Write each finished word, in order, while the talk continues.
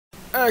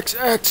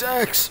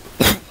XXX!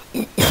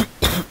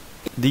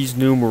 These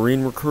new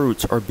Marine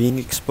recruits are being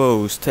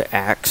exposed to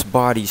Axe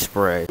body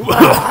spray.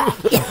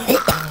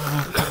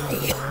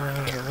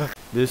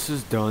 This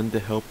is done to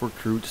help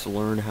recruits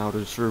learn how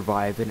to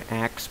survive an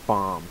Axe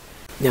bomb.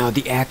 Now,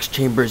 the Axe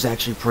chamber is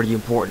actually pretty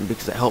important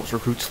because it helps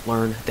recruits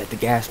learn that the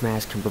gas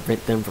mask can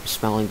prevent them from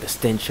smelling the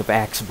stench of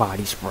Axe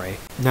body spray.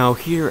 Now,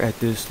 here at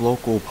this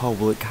local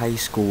public high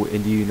school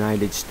in the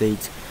United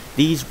States,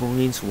 these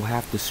Marines will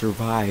have to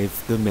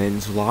survive the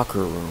men's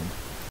locker room.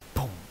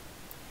 Boom.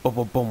 Boom,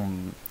 boom,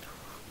 boom.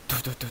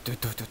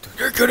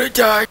 You're gonna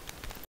die!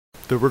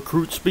 The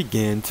recruits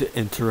began to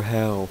enter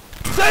hell.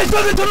 Say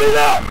something to me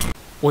now!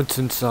 Once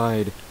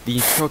inside, the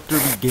instructor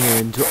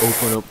began to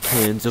open up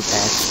cans of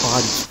Axe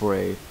body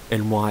spray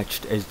and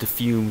watched as the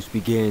fumes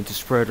began to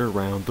spread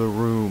around the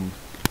room.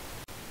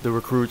 The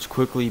recruits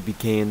quickly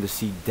began to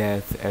see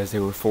death as they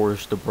were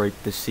forced to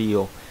break the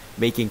seal,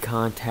 making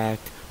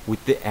contact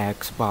with the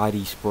Axe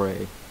body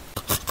spray.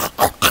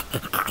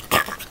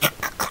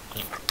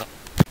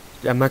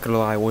 I'm not gonna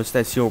lie, once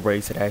that seal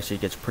breaks, it actually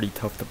gets pretty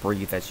tough to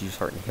breathe as you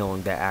start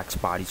inhaling that Axe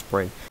body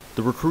spray.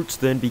 The recruits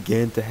then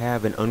began to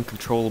have an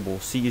uncontrollable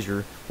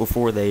seizure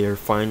before they are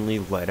finally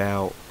let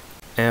out.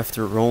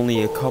 After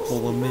only a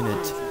couple of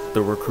minutes,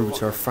 the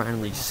recruits are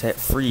finally set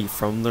free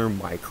from their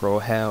micro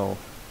hell.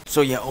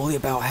 So yeah, only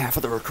about half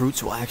of the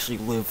recruits will actually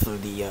live through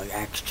the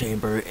Axe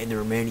chamber, and the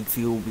remaining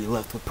few will be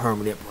left with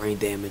permanent brain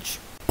damage.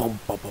 Boom,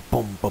 boom, boom,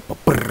 boom, boom,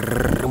 boom, boom,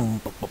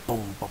 boom, boom,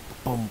 boom, boom,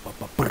 boom, boom,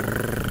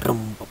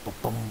 boom, boom,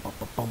 boom,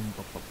 boom, boom,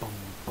 boom,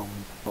 boom.